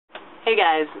Hey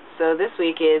guys, so this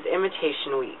week is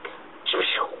Imitation Week.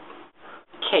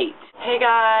 Kate. Hey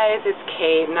guys, it's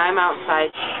Kate, and I'm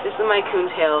outside. This is my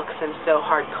coontail because I'm so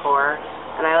hardcore,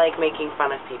 and I like making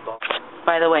fun of people.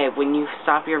 By the way, when you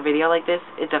stop your video like this,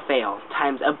 it's a fail,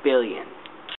 times a billion.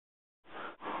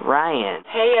 Ryan.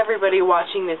 Hey everybody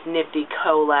watching this nifty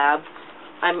collab.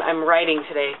 I'm writing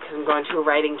today because I'm going to a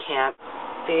writing camp.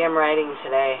 See, I'm writing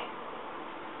today.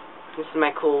 This is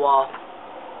my cool wall.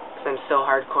 Because I'm so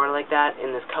hardcore like that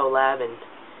in this collab, and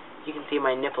you can see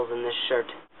my nipples in this shirt.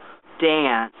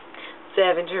 Dance.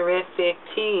 7 terrific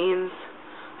teens.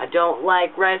 I don't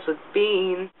like rice with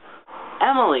beans.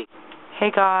 Emily. Hey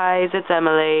guys, it's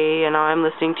Emily, and I'm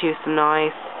listening to some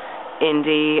nice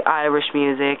indie Irish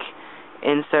music.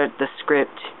 Insert the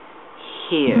script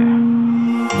here.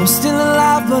 I'm still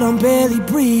alive, but I'm barely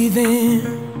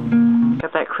breathing.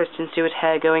 Got that Kristen Stewart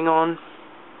hair going on.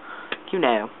 You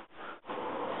know.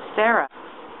 Sarah.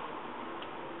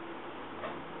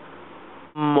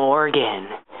 Morgan.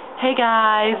 Hey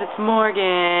guys, it's Morgan,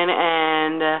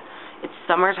 and it's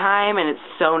summertime, and it's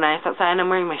so nice outside, and I'm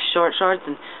wearing my shorts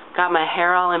and got my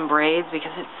hair all in braids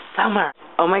because it's summer.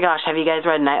 Oh my gosh, have you guys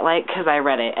read Nightlight? Because I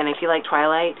read it, and if you like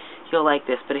Twilight, you'll like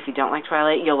this, but if you don't like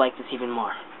Twilight, you'll like this even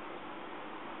more.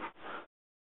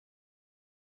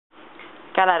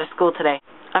 Got out of school today.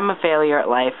 I'm a failure at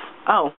life. Oh,